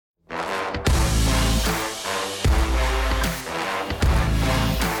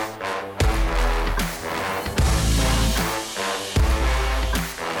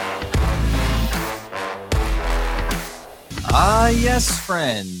Yes,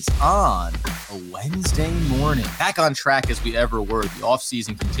 friends, on a Wednesday morning. Back on track as we ever were. The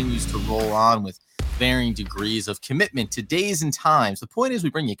offseason continues to roll on with varying degrees of commitment to days and times. The point is we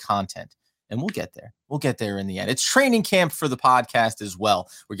bring you content, and we'll get there. We'll get there in the end. It's training camp for the podcast as well.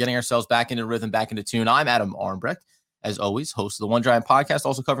 We're getting ourselves back into rhythm, back into tune. I'm Adam Armbrecht, as always, host of the One Giant podcast,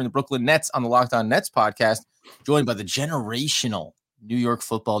 also covering the Brooklyn Nets on the Locked On Nets podcast, joined by the generational New York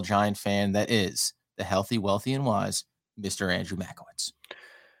football Giant fan that is the healthy, wealthy, and wise Mr. Andrew Makowitz.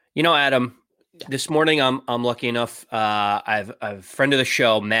 You know, Adam, this morning I'm lucky enough. I've a friend of the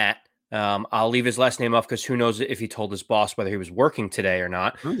show, Matt. I'll leave his last name off because who knows if he told his boss whether he was working today or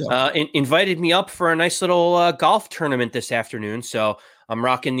not. Invited me up for a nice little golf tournament this afternoon. So I'm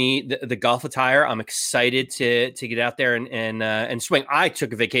rocking the golf attire. I'm excited to get out there and swing. I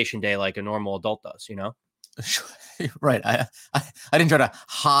took a vacation day like a normal adult does, you know. Right. I didn't try to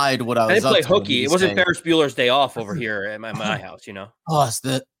hide what I was up to. I didn't play hooky. It wasn't Ferris Bueller's Day Off over here at my house, you know. Oh, it's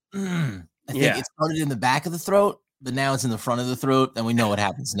I think it started in the back of the throat, but now it's in the front of the throat, and we know what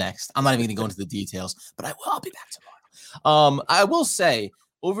happens next. I'm not even going to go into the details, but I'll be back tomorrow. I will say,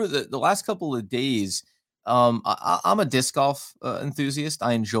 over the last couple of days, I'm a disc golf enthusiast.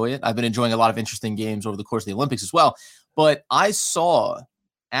 I enjoy it. I've been enjoying a lot of interesting games over the course of the Olympics as well, but I saw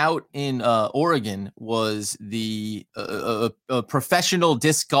out in Oregon was the a professional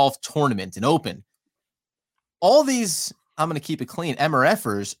disc golf tournament, an open. All these, I'm going to keep it clean,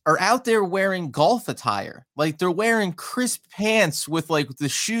 MRFers are out there wearing golf attire. Like they're wearing crisp pants with like the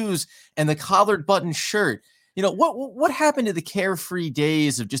shoes and the collared button shirt. You know, what happened to the carefree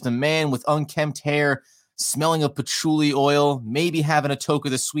days of just a man with unkempt hair, smelling of patchouli oil, maybe having a toke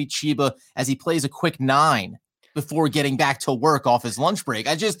of the sweet Chiba as he plays a quick 9 before getting back to work off his lunch break?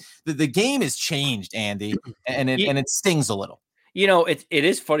 The game has changed, Andy, and it stings a little. You know, it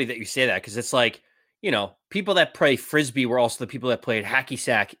is funny that you say that because it's like, you know, people that play Frisbee were also the people that played hacky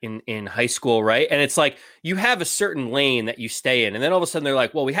sack in high school, right? And it's like you have a certain lane that you stay in, and then all of a sudden they're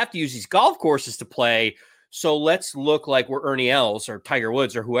like, well, we have to use these golf courses to play, so let's look like we're Ernie Els or Tiger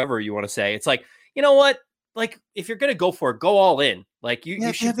Woods or whoever you want to say. It's like, you know what? Like, if you're going to go for it, go all in. Like,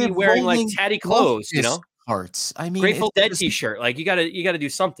 you should be wearing like tatty clothes, you know? Hearts. I mean, Grateful Dead t-shirt. Like you gotta do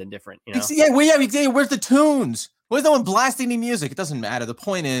something different, you know? Where's the tunes? Where's no one blasting any music? It doesn't matter. The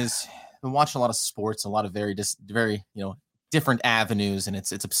point is, I've been watching a lot of sports, a lot of very different avenues, and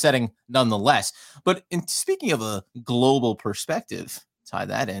it's upsetting nonetheless. But speaking of a global perspective, tie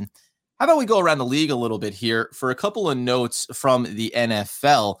that in. How about we go around the league a little bit here for a couple of notes from the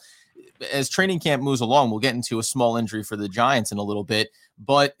NFL? As training camp moves along, we'll get into a small injury for the Giants in a little bit.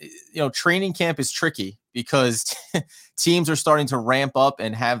 But, you know, training camp is tricky because teams are starting to ramp up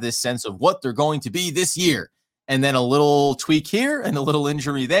and have this sense of what they're going to be this year. And then a little tweak here and a little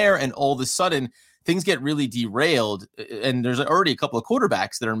injury there. And all of a sudden, things get really derailed. And there's already a couple of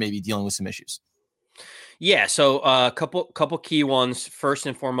quarterbacks that are maybe dealing with some issues. Yeah, so a couple key ones. First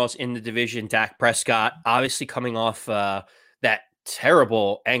and foremost, in the division, Dak Prescott, obviously coming off that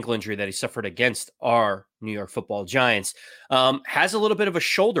terrible ankle injury that he suffered against our New York Football Giants, has a little bit of a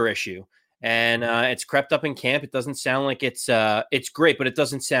shoulder issue, and it's crept up in camp. It doesn't sound like it's great, but it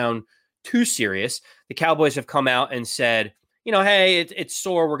doesn't sound too serious. The Cowboys have come out and said, you know, hey, it's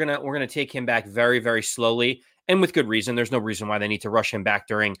sore. We're gonna take him back very, very slowly, and with good reason. There's no reason why they need to rush him back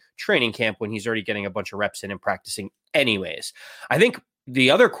during training camp when he's already getting a bunch of reps in and practicing anyways. I think the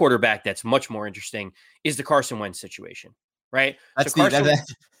other quarterback that's much more interesting is the Carson Wentz situation. Right. That's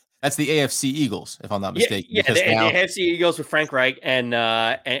the AFC Eagles, if I'm not mistaken. Yeah, the AFC Eagles with Frank Reich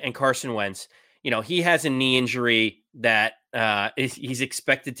and Carson Wentz. You know, he has a knee injury that he's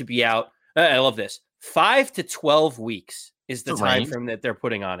expected to be out. I love this. 5 to 12 weeks is the time frame that they're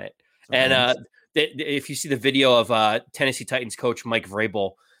putting on it. And if you see the video of Tennessee Titans coach Mike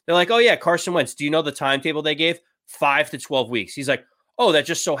Vrabel, they're like, oh yeah, Carson Wentz. Do you know the timetable they gave? 5 to 12 weeks. He's like, oh, that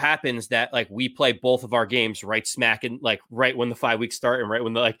just so happens that like we play both of our games right smack and like right when the 5 weeks start and right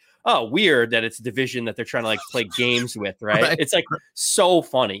when they're like, oh, weird that it's a division that they're trying to like play games with, right? It's like so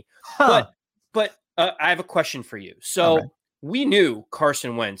funny. But I have a question for you. So we knew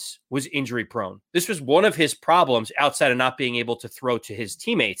Carson Wentz was injury prone. This was one of his problems outside of not being able to throw to his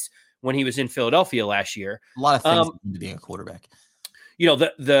teammates when he was in Philadelphia last year. A lot of things into being a quarterback. You know,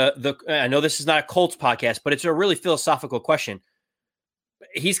 the I know this is not a Colts podcast, but it's a really philosophical question.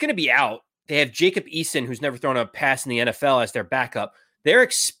 He's going to be out. They have Jacob Eason, who's never thrown a pass in the NFL, as their backup. They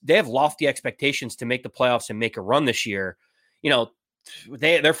have lofty expectations to make the playoffs and make a run this year. You know,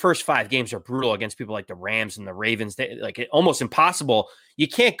 their first 5 games are brutal against people like the Rams and the Ravens. Almost impossible. You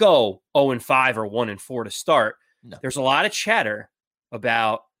can't go 0-5 or 1-4 to start. No. There's a lot of chatter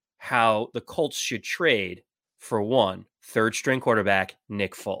about how the Colts should trade for one, third string quarterback,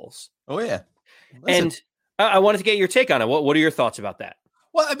 Nick Foles. Oh, yeah. Listen. And I wanted to get your take on it. What are your thoughts about that?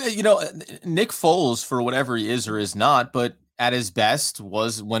 Well, I mean, Nick Foles, for whatever he is or is not, but at his best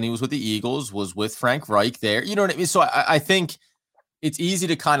was when he was with the Eagles, was with Frank Reich there. You know what I mean? So I think it's easy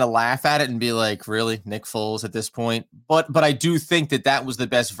to kind of laugh at it and be like, really, Nick Foles at this point? But I do think that was the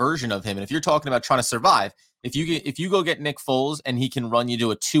best version of him. And if you're talking about trying to survive, if you go get Nick Foles and he can run you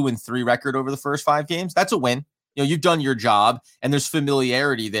to a 2-3 record over the first 5 games, that's a win. You've done your job and there's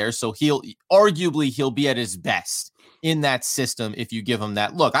familiarity there. So he'll be at his best in that system if you give him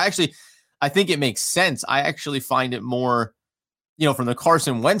that look. I think it makes sense. I actually find it more, from the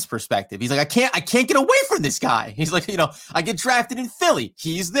Carson Wentz perspective. He's like, I can't get away from this guy. He's like, I get drafted in Philly.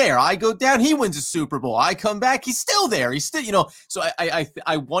 He's there. I go down. He wins a Super Bowl. I come back. He's still there. He's still, so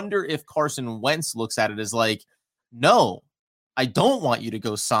I wonder if Carson Wentz looks at it as like, no, I don't want you to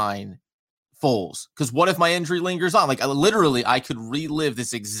go sign Foles, because what if my injury lingers on? Like, I could relive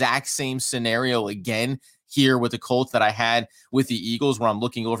this exact same scenario again here with the Colts that I had with the Eagles, where I'm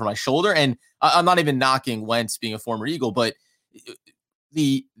looking over my shoulder. And I'm not even knocking Wentz being a former Eagle, but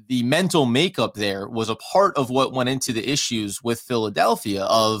the mental makeup there was a part of what went into the issues with Philadelphia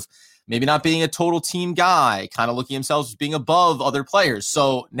of maybe not being a total team guy, kind of looking himself as being above other players.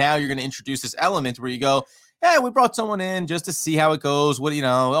 So now you're going to introduce this element where you go, yeah, we brought someone in just to see how it goes. What do you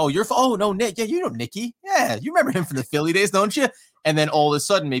know? Oh, no, Nick. Yeah, you know Nicky. Yeah, you remember him from the Philly days, don't you? And then all of a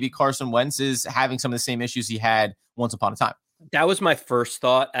sudden, maybe Carson Wentz is having some of the same issues he had once upon a time. That was my first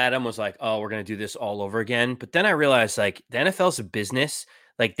thought, Adam, was like, oh, we're going to do this all over again. But then I realized, like, the NFL's a business.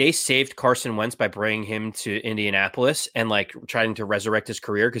 Like, they saved Carson Wentz by bringing him to Indianapolis and, like, trying to resurrect his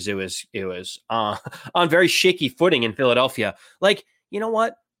career because it was on very shaky footing in Philadelphia. Like, you know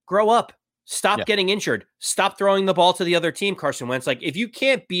what? Grow up. Stop getting injured. Stop throwing the ball to the other team, Carson Wentz. Like, if you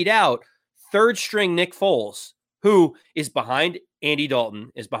can't beat out third string Nick Foles, who is behind Andy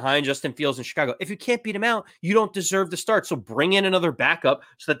Dalton, is behind Justin Fields in Chicago, if you can't beat him out, you don't deserve to start. So bring in another backup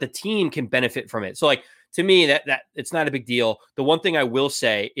so that the team can benefit from it. So, like, to me, that it's not a big deal. The one thing I will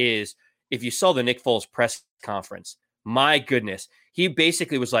say is, if you saw the Nick Foles press conference, my goodness, he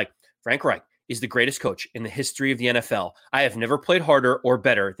basically was like, Frank Reich is the greatest coach in the history of the NFL. I have never played harder or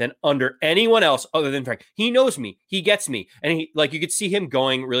better than under anyone else other than Frank. He knows me. He gets me. And he, like, you could see him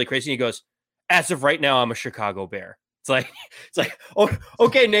going really crazy. He goes, as of right now, I'm a Chicago Bear. It's like, oh,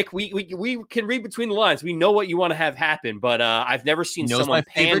 okay, Nick, we can read between the lines. We know what you want to have happen, but I've never seen someone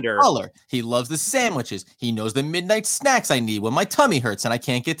pander. Color. He loves the sandwiches. He knows the midnight snacks I need when my tummy hurts and I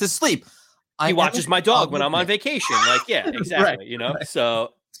can't get to sleep. He watches my dog when I'm on vacation. Like, yeah, exactly. Right.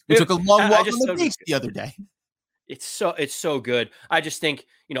 So we took a long walk on the beach the other day. It's so good. I just think,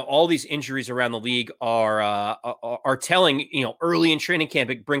 all these injuries around the league are telling, early in training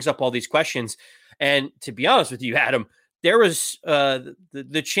camp, it brings up all these questions. And to be honest with you, Adam, there was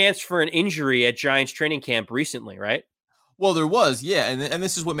the chance for an injury at Giants training camp recently, right? Well, there was, yeah, and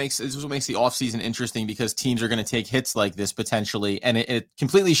this is what makes the offseason interesting, because teams are going to take hits like this potentially, and it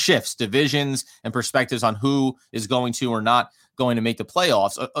completely shifts divisions and perspectives on who is going to or not going to make the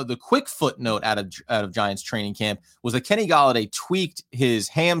playoffs. The quick footnote out of Giants training camp was that Kenny Golladay tweaked his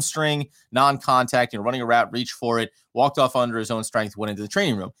hamstring, non-contact, running a route, reached for it, walked off under his own strength, went into the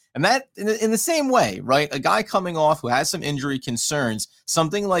training room. And that, in the same way, right, a guy coming off who has some injury concerns,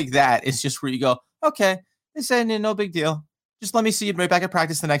 something like that is just where you go, okay, they said no big deal. Just let me see you right back at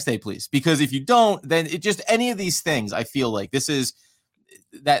practice the next day, please. Because if you don't, then it just, any of these things, I feel like this is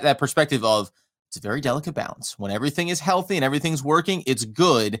that perspective of, it's a very delicate balance. When everything is healthy and everything's working, it's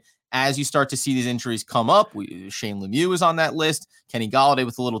good. As you start to see these injuries come up, Shane Lemieux is on that list. Kenny Golladay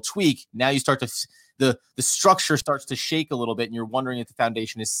with a little tweak. Now you start to, the structure starts to shake a little bit, and you're wondering if the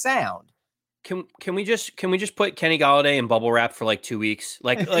foundation is sound. Can we just put Kenny Golladay in bubble wrap for like 2 weeks?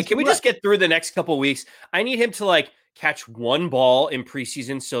 Like can we just get through the next couple of weeks? I need him to catch one ball in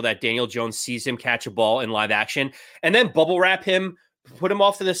preseason so that Daniel Jones sees him catch a ball in live action, and then bubble wrap him, put him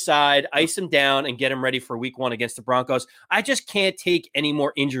off to the side, ice him down, and get him ready for week 1 against the Broncos. I just can't take any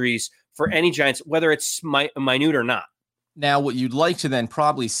more injuries for any Giants, whether it's minute or not. Now, what you'd like to then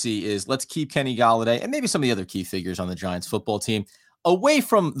probably see is, let's keep Kenny Golladay and maybe some of the other key figures on the Giants football team away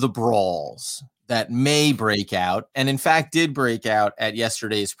from the brawls that may break out, and in fact did break out at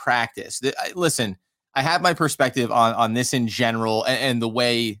yesterday's practice. Listen, I have my perspective on this in general, and the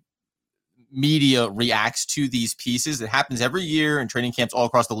way media reacts to these pieces. It happens every year in training camps all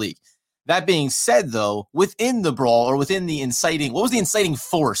across the league. That being said, though, within the brawl, or within the inciting, what was the inciting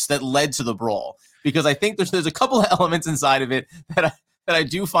force that led to the brawl? Because I think there's a couple of elements inside of it that I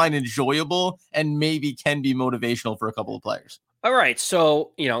do find enjoyable and maybe can be motivational for a couple of players. All right,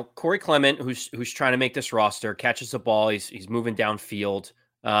 so Corey Clement, who's trying to make this roster, catches the ball. He's moving downfield,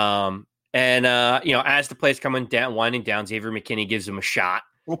 and as the play's coming down, winding down, Xavier McKinney gives him a shot.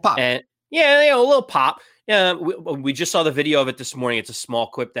 A little pop, and a little pop. We just saw the video of it this morning. It's a small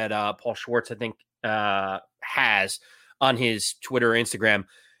clip that Paul Schwartz, I think, has on his Twitter or Instagram.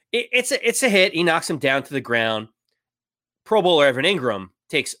 It's a hit. He knocks him down to the ground. Pro Bowler Evan Ingram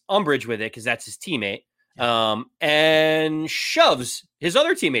takes umbrage with it because that's his teammate. And shoves his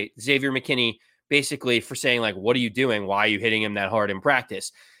other teammate, Xavier McKinney, basically for saying, like, what are you doing? Why are you hitting him that hard in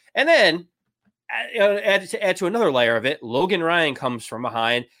practice? And then add to another layer of it, Logan Ryan comes from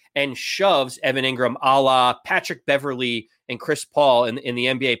behind and shoves Evan Ingram a la Patrick Beverly and Chris Paul in the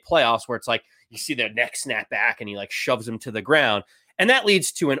NBA playoffs, where it's like you see their neck snap back and he like shoves him to the ground. And that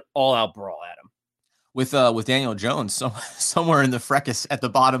leads to an all-out brawl at him. With Daniel Jones somewhere in the fracas at the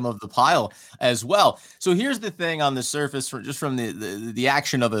bottom of the pile as well. So here's the thing on the surface from the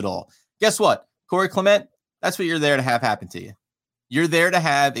action of it all. Guess what? Corey Clement, that's what you're there to have happen to you. You're there to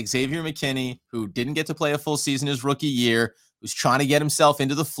have Xavier McKinney, who didn't get to play a full season his rookie year, who's trying to get himself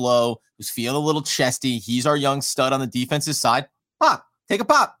into the flow, who's feeling a little chesty. He's our young stud on the defensive side. Pop, take a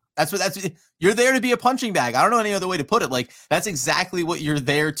pop. That's you're there to be a punching bag. I don't know any other way to put it. Like, that's exactly what you're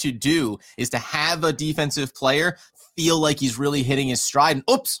there to do, is to have a defensive player feel like he's really hitting his stride. And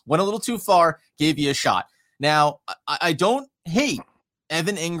oops, went a little too far, gave you a shot. Now, I don't hate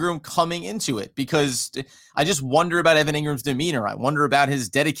Evan Ingram coming into it, because I just wonder about Evan Ingram's demeanor. I wonder about his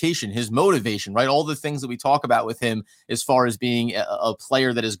dedication, his motivation, right? All the things that we talk about with him as far as being a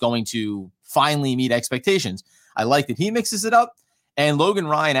player that is going to finally meet expectations. I like that he mixes it up. And Logan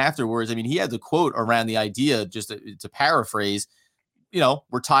Ryan afterwards, I mean, he had the quote around the idea, just to paraphrase,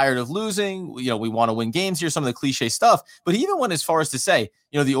 we're tired of losing. We want to win games here, some of the cliche stuff. But he even went as far as to say,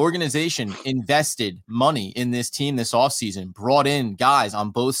 the organization invested money in this team this offseason, brought in guys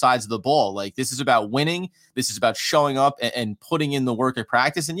on both sides of the ball. Like, this is about winning. This is about showing up and putting in the work at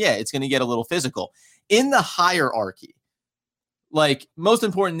practice. And yeah, it's going to get a little physical. In the hierarchy, like, most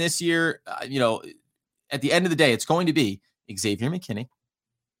important this year, at the end of the day, it's going to be Xavier McKinney.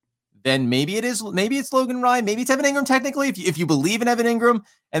 Then maybe it's Logan Ryan, maybe it's Evan Ingram technically, if you believe in Evan Ingram,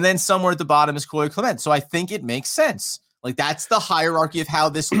 and then somewhere at the bottom is Corey Clement. So I think it makes sense. Like, that's the hierarchy of how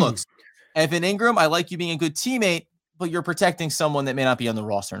this looks. Evan Ingram, I like you being a good teammate, but you're protecting someone that may not be on the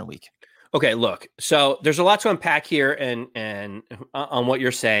roster in a week. Okay, look, so there's a lot to unpack here and on what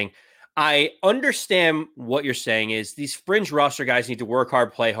you're saying. I understand what you're saying is these fringe roster guys need to work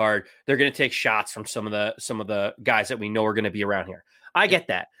hard, play hard. They're going to take shots from some of the guys that we know are going to be around here. I get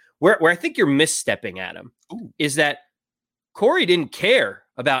that. Where I think you're misstepping, Adam, is that Corey didn't care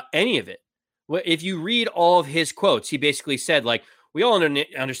about any of it. If you read all of his quotes, he basically said, like, we all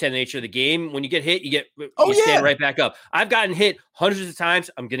understand the nature of the game. When you get hit, you stand right back up. I've gotten hit hundreds of times.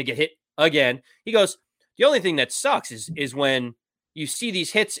 I'm going to get hit again. He goes, the only thing that sucks is when you see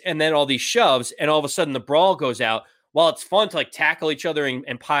these hits and then all these shoves, and all of a sudden the brawl goes out. While it's fun to like tackle each other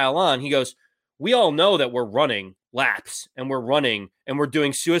and pile on, he goes, we all know that we're running laps and we're running and we're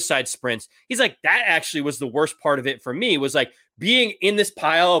doing suicide sprints. He's like, that actually was the worst part of it for me, was like being in this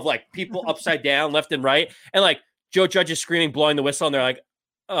pile of like people upside down, left and right. And like Joe Judge is screaming, blowing the whistle. And they're like,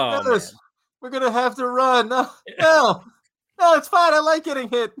 oh, yes, we're going to have to run. No, it's fine. I like getting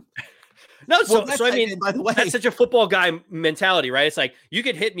hit. No, so I mean, by the way, that's such a football guy mentality, right? It's like, you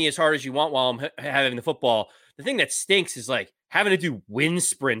can hit me as hard as you want while I'm having the football. The thing that stinks is like having to do wind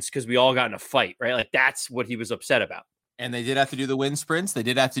sprints because we all got in a fight, right? Like, that's what he was upset about. And they did have to do the wind sprints. They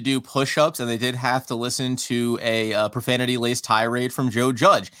did have to do push-ups, and they did have to listen to a profanity-laced tirade from Joe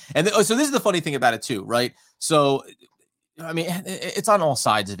Judge. And so this is the funny thing about it too, right? So, I mean, it's on all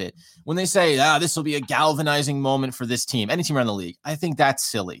sides of it. When they say, this will be a galvanizing moment for this team, any team around the league, I think that's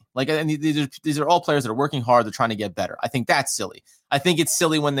silly. Like, I mean, these are all players that are working hard. They're trying to get better. I think that's silly. I think it's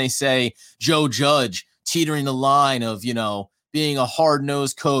silly when they say Joe Judge teetering the line of, being a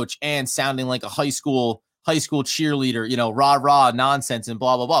hard-nosed coach and sounding like a high school cheerleader, rah-rah nonsense and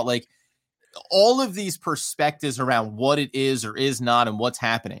blah, blah, blah. Like, all of these perspectives around what it is or is not and what's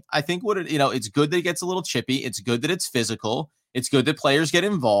happening. I think it's good that it gets a little chippy. It's good that it's physical. It's good that players get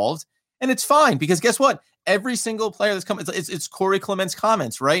involved, and it's fine, because guess what? Every single player that's coming, it's Corey Clement's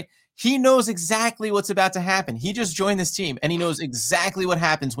comments, right? He knows exactly what's about to happen. He just joined this team, and he knows exactly what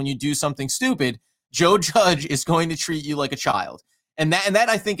happens when you do something stupid. Joe Judge is going to treat you like a child. And that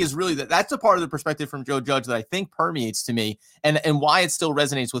I think is really, that's a part of the perspective from Joe Judge that I think permeates to me, and why it still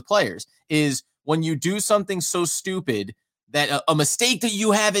resonates with players is when you do something so stupid that a mistake that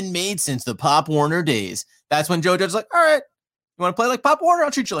you haven't made since the Pop Warner days, that's when Joe Judge is like, all right, You want to play like Pop Warner?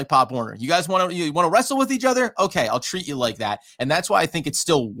 I'll treat you like Pop Warner. You guys want to wrestle with each other? Okay, I'll treat you like that. And that's why I think it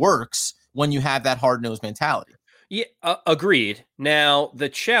still works when you have that hard-nosed mentality. Yeah, agreed. Now, the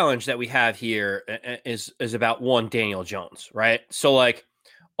challenge that we have here is about one Daniel Jones, right? So, like,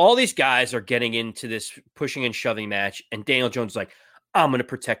 all these guys are getting into this pushing and shoving match, and Daniel Jones is like, I'm going to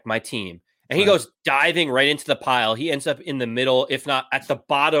protect my team. And he goes diving right into the pile. He ends up in the middle, if not at the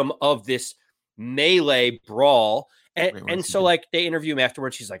bottom of this melee brawl. And so, like, they interview him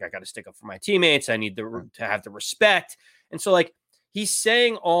afterwards. He's like, I got to stick up for my teammates. I need to have the respect. And so, like, he's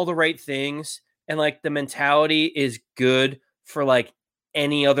saying all the right things. And, like, the mentality is good for, like,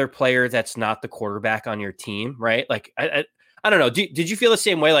 any other player that's not the quarterback on your team, right? Like, I don't know. Did you feel the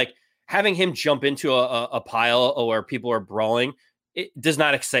same way? Like, having him jump into a pile where people are brawling, it does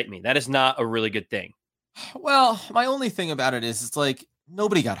not excite me. That is not a really good thing. Well, my only thing about it is it's like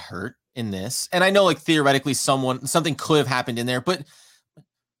nobody got hurt in this. And I know, like, theoretically something could have happened in there, but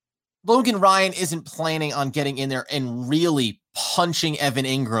Logan Ryan isn't planning on getting in there and really punching Evan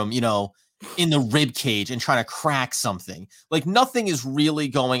Ingram, in the rib cage and trying to crack something. Like, nothing is really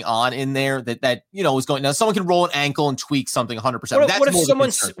going on in there that is going. Now, someone can roll an ankle and tweak something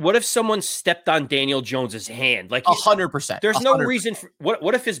 100%. What if someone stepped on Daniel Jones's hand? Like, 100%. There's no reason for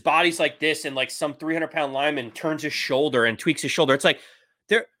what if his body's like this and, like, some 300-pound lineman turns his shoulder and tweaks his shoulder? It's like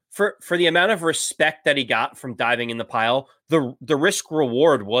for the amount of respect that he got from diving in the pile, the risk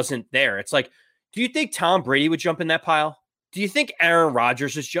reward wasn't there. It's like, do you think Tom Brady would jump in that pile? Do you think Aaron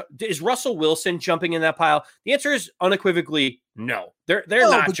Rodgers is Russell Wilson jumping in that pile? The answer is unequivocally no. They're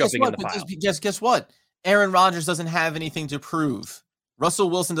not jumping in the pile. Guess what? Aaron Rodgers doesn't have anything to prove. Russell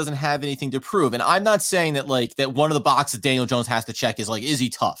Wilson doesn't have anything to prove. And I'm not saying that, like, that one of the boxes Daniel Jones has to check is, like, is he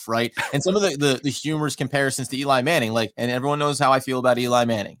tough, right? And some of the humorous comparisons to Eli Manning, like, and everyone knows how I feel about Eli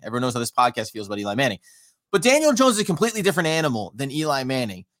Manning. Everyone knows how this podcast feels about Eli Manning. But Daniel Jones is a completely different animal than Eli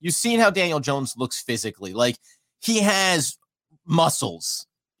Manning. You've seen how Daniel Jones looks physically. Like, he has muscles.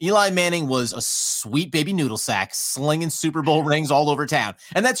 Eli Manning was a sweet baby noodle sack slinging Super Bowl rings all over town.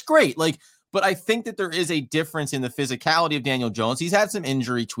 And that's great. Like, but I think that there is a difference in the physicality of Daniel Jones. He's had some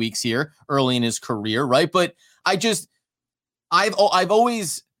injury tweaks here early in his career, right? But I've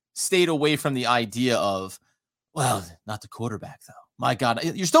always stayed away from the idea of, well, not the quarterback though. My God,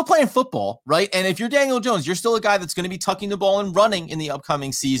 you're still playing football, right? And if you're Daniel Jones, you're still a guy that's going to be tucking the ball and running in the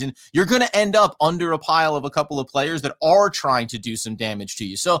upcoming season. You're going to end up under a pile of a couple of players that are trying to do some damage to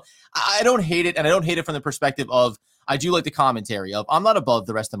you. So I don't hate it, and I don't hate it from the perspective of, I do like the commentary of, I'm not above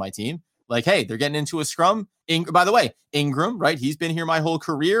the rest of my team. Like, hey, they're getting into a scrum. By the way, Ingram, right? He's been here my whole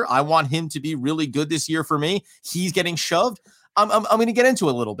career. I want him to be really good this year for me. He's getting shoved. I'm going to get into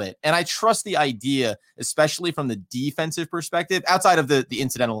it a little bit. And I trust the idea, especially from the defensive perspective, outside of the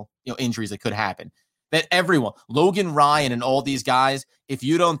incidental injuries that could happen, that everyone, Logan Ryan and all these guys, if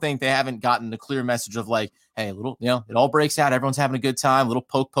you don't think they haven't gotten the clear message of, like, hey, a little, it all breaks out. Everyone's having a good time. A little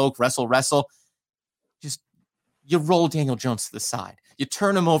poke, wrestle. Just, you roll Daniel Jones to the side. You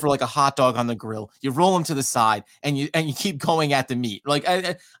turn him over like a hot dog on the grill. You roll him to the side and you keep going at the meat. Like,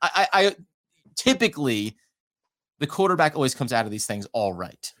 I typically, the quarterback always comes out of these things all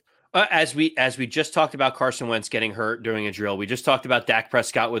right. As we just talked about Carson Wentz getting hurt during a drill, we just talked about Dak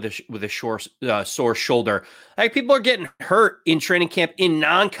Prescott with a sore shoulder. Like, people are getting hurt in training camp in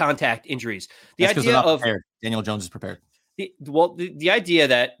non-contact injuries. That's idea of prepared. Daniel Jones is prepared. The idea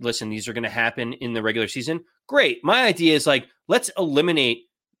that, listen, these are going to happen in the regular season, great. My idea is, like, let's eliminate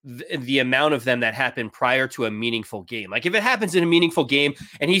the amount of them that happen prior to a meaningful game. Like, if it happens in a meaningful game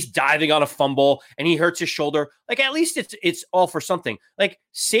and he's diving on a fumble and he hurts his shoulder, like, at least it's all for something. Like,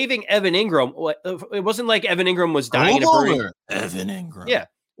 saving Evan Ingram, it wasn't like Evan Ingram was dying in a burning. Evan Ingram. Yeah.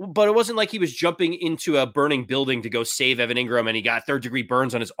 But it wasn't like he was jumping into a burning building to go save Evan Ingram and he got third-degree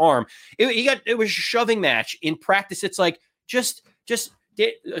burns on his arm. It was a shoving match in practice. It's like, just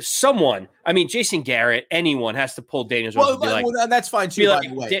someone, I mean, Jason Garrett, anyone has to pull Daniel Jones. Well, that's fine too. By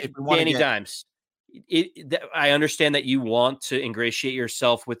the way, Danny Dimes. I understand that you want to ingratiate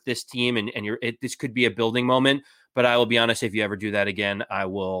yourself with this team, and this could be a building moment. But I will be honest, if you ever do that again, I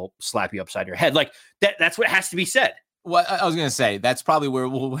will slap you upside your head. Like that's what has to be said. Well, I was going to say that's probably where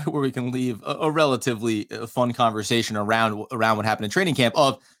we can leave a relatively fun conversation around what happened in training camp.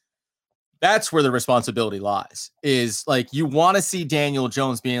 That's where the responsibility lies, is like, you want to see Daniel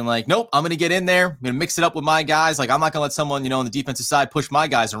Jones being like, nope, I'm going to get in there. I'm going to mix it up with my guys. Like, I'm not going to let someone, on the defensive side push my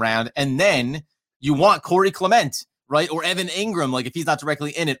guys around. And then you want Corey Clement, right? Or Evan Ingram, like if he's not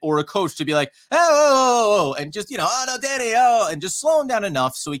directly in it, or a coach to be like, oh, and just, oh, no, Danny, and just slow him down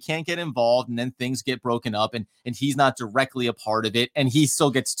enough so he can't get involved, and then things get broken up, and he's not directly a part of it, and he still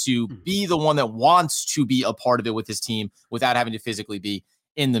gets to be the one that wants to be a part of it with his team without having to physically be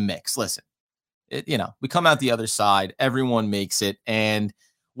in the mix. Listen, we come out the other side, everyone makes it, and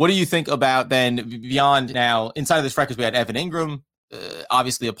what do you think about then beyond now, inside of this record, we had Evan Ingram,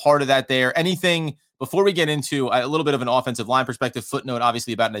 obviously a part of that there. Anything before we get into a little bit of an offensive line perspective, footnote,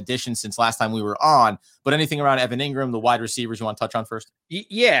 obviously about an addition since last time we were on, but anything around Evan Ingram, the wide receivers you want to touch on first?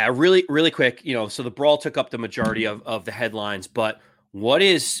 Yeah, really, really quick. So the brawl took up the majority of the headlines, but what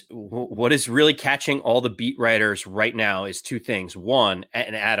is really catching all the beat writers right now is two things. One,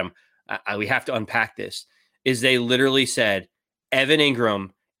 and Adam, we have to unpack this, is they literally said Evan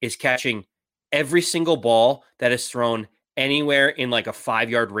Ingram is catching every single ball that is thrown anywhere in like a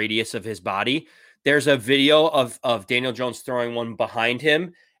 5-yard radius of his body. There's a video of Daniel Jones throwing one behind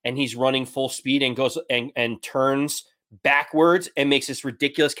him, and he's running full speed and goes and turns backwards and makes this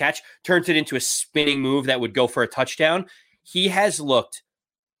ridiculous catch, turns it into a spinning move that would go for a touchdown. He has looked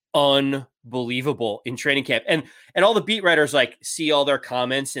unbelievable in training camp. And all the beat writers like see all their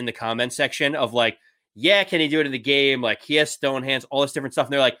comments in the comment section of like, yeah, can he do it in the game? Like he has stone hands, all this different stuff.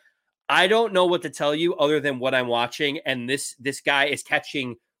 And they're like, I don't know what to tell you other than what I'm watching. And this guy is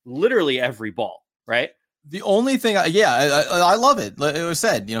catching literally every ball, right? The only thing, I love it. It was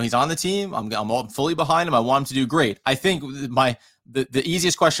said, he's on the team. I'm all fully behind him. I want him to do great. I think the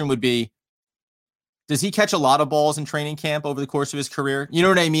easiest question would be, does he catch a lot of balls in training camp over the course of his career? You know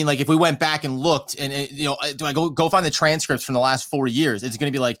what I mean? Like if we went back and looked and, do I go find the transcripts from the last 4 years? It's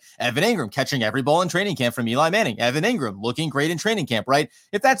going to be like Evan Ingram catching every ball in training camp from Eli Manning. Evan Ingram looking great in training camp, right?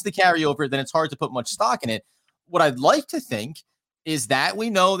 If that's the carryover, then it's hard to put much stock in it. What I'd like to think is that we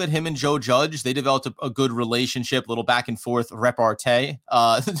know that him and Joe Judge, they developed a good relationship, a little back and forth repartee.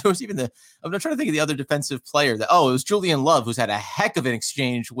 There was even I'm trying to think of the other defensive player it was Julian Love, who's had a heck of an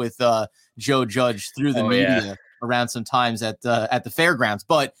exchange with Joe Judge through the media around some times at the fairgrounds.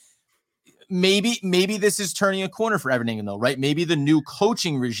 But maybe this is turning a corner for Evan Ingram though, right? Maybe the new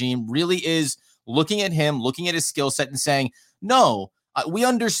coaching regime really is looking at him, looking at his skill set and saying, no, we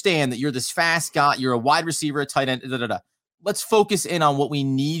understand that you're this fast guy, you're a wide receiver, a tight end, Let's focus in on what we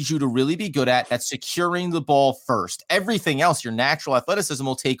need you to really be good at. That's securing the ball first. Everything else, your natural athleticism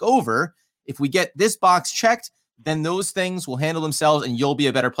will take over. If we get this box checked, then those things will handle themselves and you'll be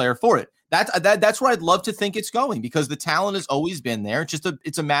a better player for it. That's where I'd love to think it's going because the talent has always been there.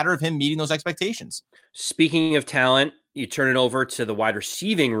 It's a matter of him meeting those expectations. Speaking of talent, you turn it over to the wide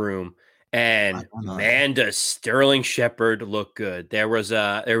receiving room and man, does Sterling Shepard look good. There was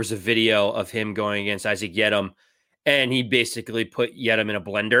a video of him going against Isaac Yiadom. And he basically put Yiadom in a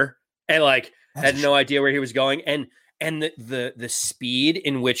blender and had no idea where he was going. And the speed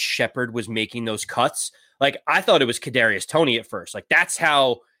in which Shepard was making those cuts, I thought it was Kadarius Toney at first. That's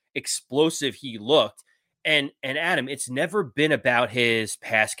how explosive he looked. And Adam, it's never been about his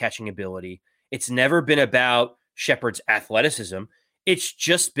pass catching ability. It's never been about Shepard's athleticism. It's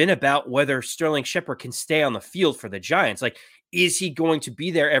just been about whether Sterling Shepard can stay on the field for the Giants. Is he going to be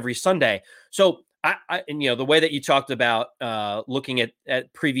there every Sunday? So and the way that you talked about looking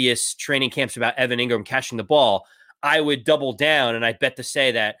at previous training camps about Evan Ingram catching the ball, I would double down and I'd bet to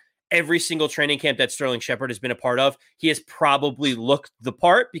say that every single training camp that Sterling Shepard has been a part of, he has probably looked the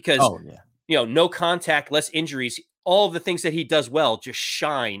part because, no contact, less injuries, all of the things that he does well just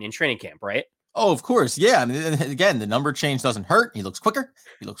shine in training camp, right? Oh, of course. Yeah. I mean, again, the number change doesn't hurt. He looks quicker.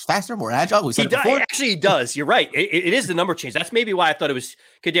 He looks faster, more agile. We said it before. Actually, he does. You're right. It is the number change. That's maybe why I thought it was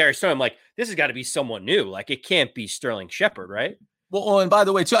Kadarius Toney. I'm like, this has got to be someone new. It can't be Sterling Shepard, right? Well, and by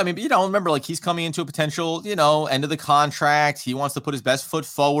the way, too, I mean, remember, he's coming into a potential, end of the contract. He wants to put his best foot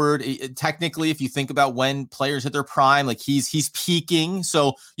forward. Technically, if you think about when players hit their prime, he's peaking.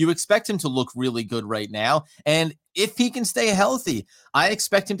 So you expect him to look really good right now. And if he can stay healthy, I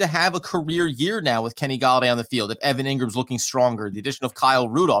expect him to have a career year now with Kenny Golladay on the field. If Evan Ingram's looking stronger, the addition of Kyle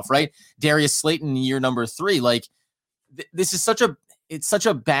Rudolph, right? Darius Slayton in year number 3. This is such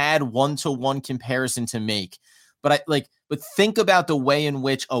a bad one-to-one comparison to make. But but think about the way in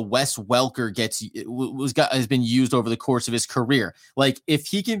which a Wes Welker has been used over the course of his career. If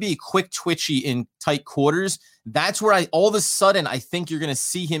he can be quick, twitchy in tight quarters, that's where all of a sudden I think you're going to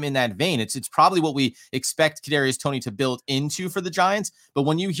see him in that vein. It's probably what we expect Kadarius Toney to build into for the Giants. But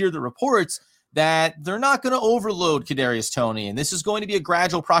when you hear the reports that they're not going to overload Kadarius Toney, and this is going to be a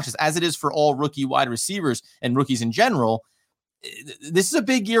gradual process, as it is for all rookie wide receivers and rookies in general. This is a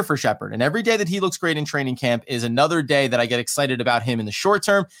big year for Shepard, and every day that he looks great in training camp is another day that I get excited about him in the short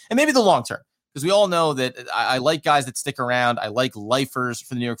term and maybe the long term. because we all know that I like guys that stick around. I like lifers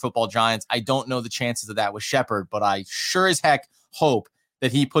for the New York Football Giants. I don't know the chances of that with Shepard, but I sure as heck hope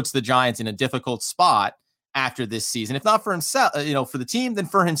that he puts the Giants in a difficult spot after this season. If not for himself, for the team, then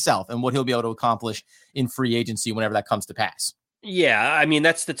for himself and what he'll be able to accomplish in free agency whenever that comes to pass. Yeah, I mean,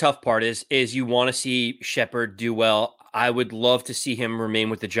 that's the tough part is you want to see Shepard do well. I would love to see him remain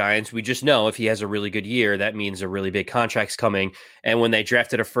with the Giants. We just know if he has a really good year, that means a really big contract's coming. And when they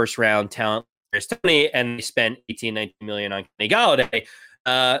drafted a first round talent, Tony, and they spent 18-19 million on Kenny Golladay,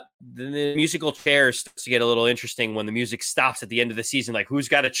 the musical chair starts to get a little interesting when the music stops at the end of the season. Like, who's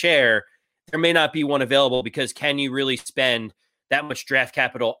got a chair? There may not be one available, because can you really spend that much draft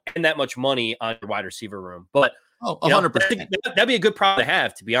capital and that much money on your wide receiver room? But 100%. That'd be a good problem to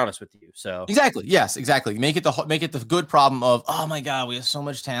have, to be honest with you. So exactly, yes, exactly. Make it the good problem of, oh my God, we have so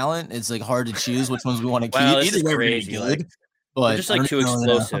much talent. It's like hard to choose which ones we want to keep. Either way, crazy. Good, but just like too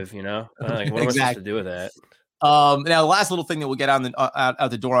explosive, Like, what am I supposed to do with that? Now, the last little thing that we'll get on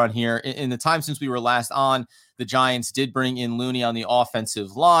out the door on here, in the time since we were last on, the Giants did bring in Looney on the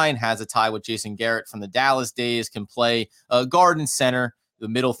offensive line, has a tie with Jason Garrett from the Dallas days, can play guard and center, the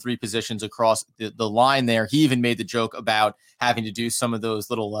middle three positions across the line there. He even made the joke about having to do some of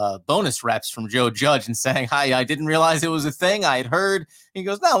those little bonus reps from Joe Judge and saying, hi, I didn't realize it was a thing. I had heard. He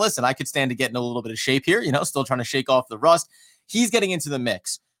goes, no, listen, I could stand to get in a little bit of shape here, still trying to shake off the rust. He's getting into the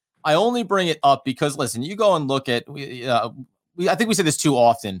mix. I only bring it up because, listen, you go and look at, I think we say this too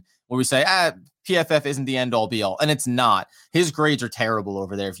often, where we say, PFF isn't the end all be all. And it's not. His grades are terrible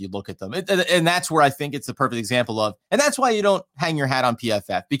over there if you look at them. And that's where I think it's the perfect example of, and that's why you don't hang your hat on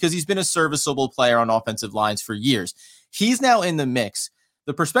PFF, because he's been a serviceable player on offensive lines for years. He's now in the mix.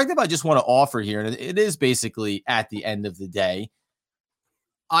 The perspective I just want to offer here, and it is basically at the end of the day,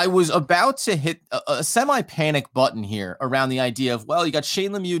 I was about to hit a semi-panic button here around the idea of, well, you got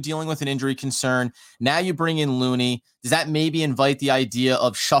Shane Lemieux dealing with an injury concern. Now you bring in Looney. Does that maybe invite the idea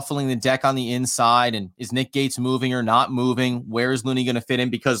of shuffling the deck on the inside? And is Nick Gates moving or not moving? Where is Looney going to fit in?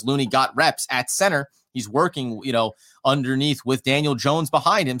 Because Looney got reps at center. He's working, underneath with Daniel Jones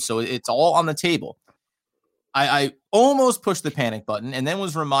behind him. So it's all on the table. I almost pushed the panic button and then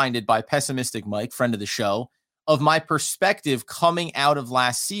was reminded by Pessimistic Mike, friend of the show, of my perspective coming out of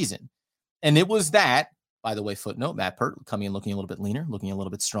last season. And it was that, by the way, footnote, Matt Pert coming in looking a little bit leaner, looking a little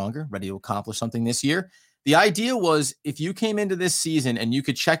bit stronger, ready to accomplish something this year. The idea was, if you came into this season and you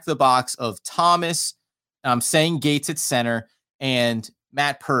could check the box of Thomas, I'm saying Gates at center, and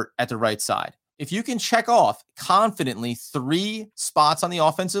Matt Pert at the right side, if you can check off confidently 3 spots on the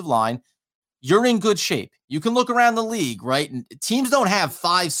offensive line, you're in good shape. You can look around the league, right? And teams don't have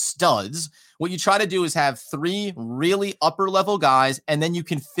 5 studs. What you try to do is have 3 really upper level guys, and then you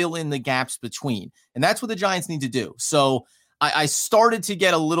can fill in the gaps between. And that's what the Giants need to do. So I started to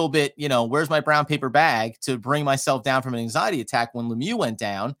get a little bit, where's my brown paper bag, to bring myself down from an anxiety attack when Lemieux went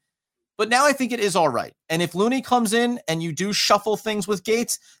down. But now I think it is all right. And if Looney comes in and you do shuffle things with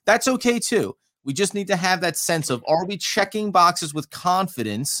Gates, that's okay too. We just need to have that sense of, are we checking boxes with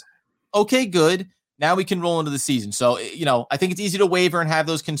confidence? Okay, good. Now we can roll into the season. So, I think it's easy to waver and have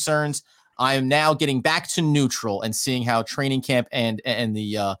those concerns. I am now getting back to neutral and seeing how training camp and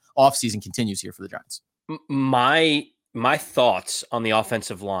the offseason continues here for the Giants. My thoughts on the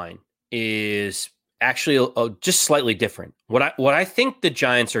offensive line is actually just slightly different. What I think the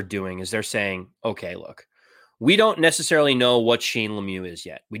Giants are doing is they're saying, okay, look, we don't necessarily know what Shane Lemieux is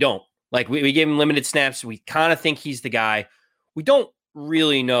yet. We don't. Like, we gave him limited snaps. We kind of think he's the guy. We don't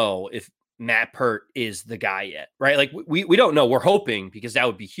really know if Matt Pert is the guy yet, right? Like, we don't know. We're hoping, because that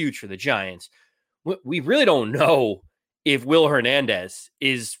would be huge for the Giants. We really don't know if Will Hernandez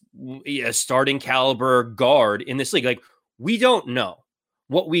is a starting caliber guard in this league. Like, we don't know.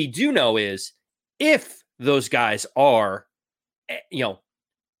 What we do know is, if those guys are,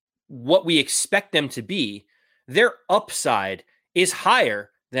 what we expect them to be, their upside is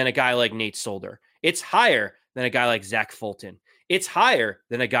higher than a guy like Nate Solder. It's higher than a guy like Zach Fulton. It's higher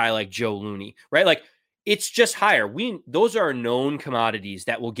than a guy like Joe Looney, right? Like, it's just higher. Those are known commodities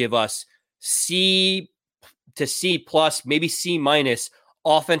that will give us C to C plus, maybe C minus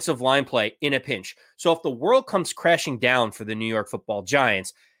offensive line play in a pinch. So if the world comes crashing down for the New York Football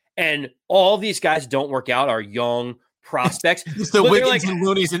Giants and all these guys don't work out, are young prospects, it's the Wiggins and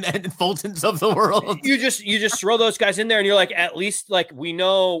Loonies and Fultons of the world. You just throw those guys in there, and you're like, at least, like, we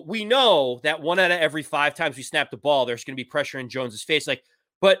know that 1 out of every 5 times we snap the ball, there's going to be pressure in Jones's face. Like,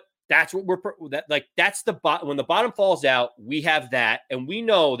 but that's what that's the bottom. When the bottom falls out, we have that, and we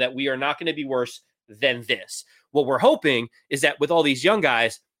know that we are not going to be worse than this. What we're hoping is that with all these young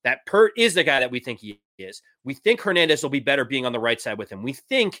guys, that Pert is the guy that we think he is. We think Hernandez will be better being on the right side with him. We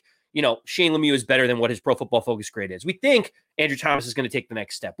think, Shane Lemieux is better than what his Pro Football Focus grade is. We think Andrew Thomas is going to take the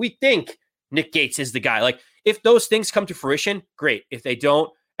next step. We think Nick Gates is the guy. Like, if those things come to fruition, great. If they don't,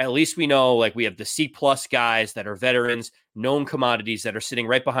 at least we know, like, we have the C+ guys that are veterans, known commodities that are sitting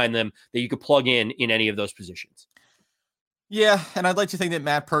right behind them that you could plug in any of those positions. Yeah, and I'd like to think that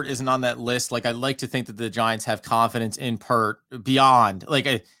Matt Peart isn't on that list. Like, I'd like to think that the Giants have confidence in Peart beyond.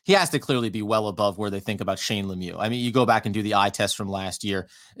 Like, he has to clearly be well above where they think about Shane Lemieux. I mean, you go back and do the eye test from last year.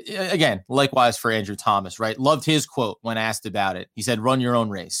 Again, likewise for Andrew Thomas, right? Loved his quote when asked about it. He said, "Run your own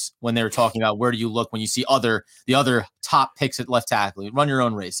race." When they were talking about where do you look when you see the other top picks at left tackle, run your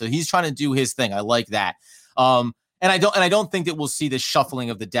own race. So he's trying to do his thing. I like that. And I don't think that we'll see this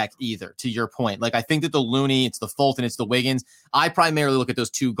shuffling of the deck either, to your point. Like, I think that the Looney, it's the Fulton, it's the Wiggins. I primarily look at those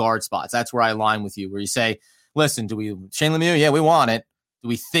two guard spots. That's where I align with you, where you say, listen, Shane Lemieux? Yeah, we want it. Do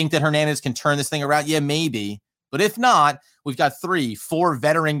we think that Hernandez can turn this thing around? Yeah, maybe. But if not, we've got 3-4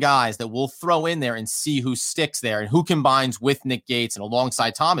 veteran guys that we'll throw in there and see who sticks there and who combines with Nick Gates and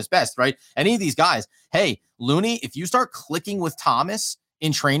alongside Thomas Best, right? Any of these guys. Hey, Looney, if you start clicking with Thomas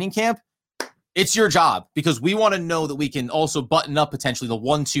in training camp, it's your job, because we want to know that we can also button up potentially the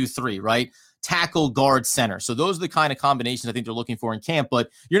 1, 2, 3, right? Tackle, guard, center. So those are the kind of combinations I think they're looking for in camp. But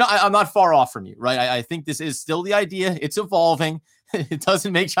I'm not far off from you, right? I think this is still the idea. It's evolving. It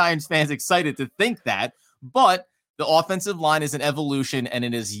doesn't make Giants fans excited to think that, but the offensive line is an evolution, and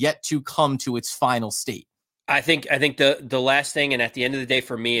it is yet to come to its final state. I think the last thing, and at the end of the day,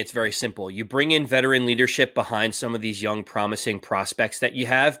 for me, it's very simple. You bring in veteran leadership behind some of these young, promising prospects that you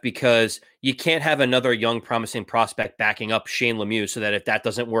have, because you can't have another young, promising prospect backing up Shane Lemieux, so that if that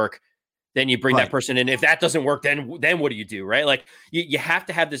doesn't work, then you bring that person in. If that doesn't work, then what do you do, right? Like, you have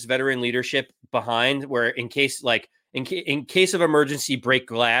to have this veteran leadership behind, where in case of emergency, break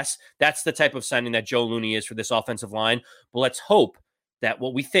glass. That's the type of signing that Joe Looney is for this offensive line. But let's hope that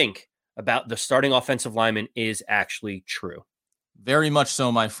what we think about the starting offensive lineman is actually true. Very much so,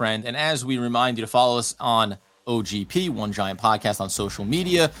 my friend. And as we remind you to follow us on OGP, One Giant Podcast, on social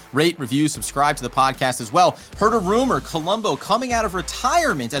media, rate, review, subscribe to the podcast as well. Heard a rumor, Colombo coming out of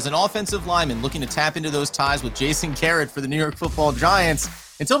retirement as an offensive lineman, looking to tap into those ties with Jason Garrett for the New York Football Giants.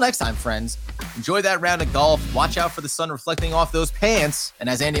 Until next time, friends, enjoy that round of golf. Watch out for the sun reflecting off those pants. And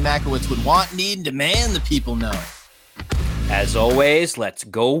as Andy Makowitz would want, need, and demand, the people know. As always, let's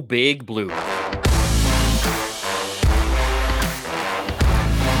go Big Blue.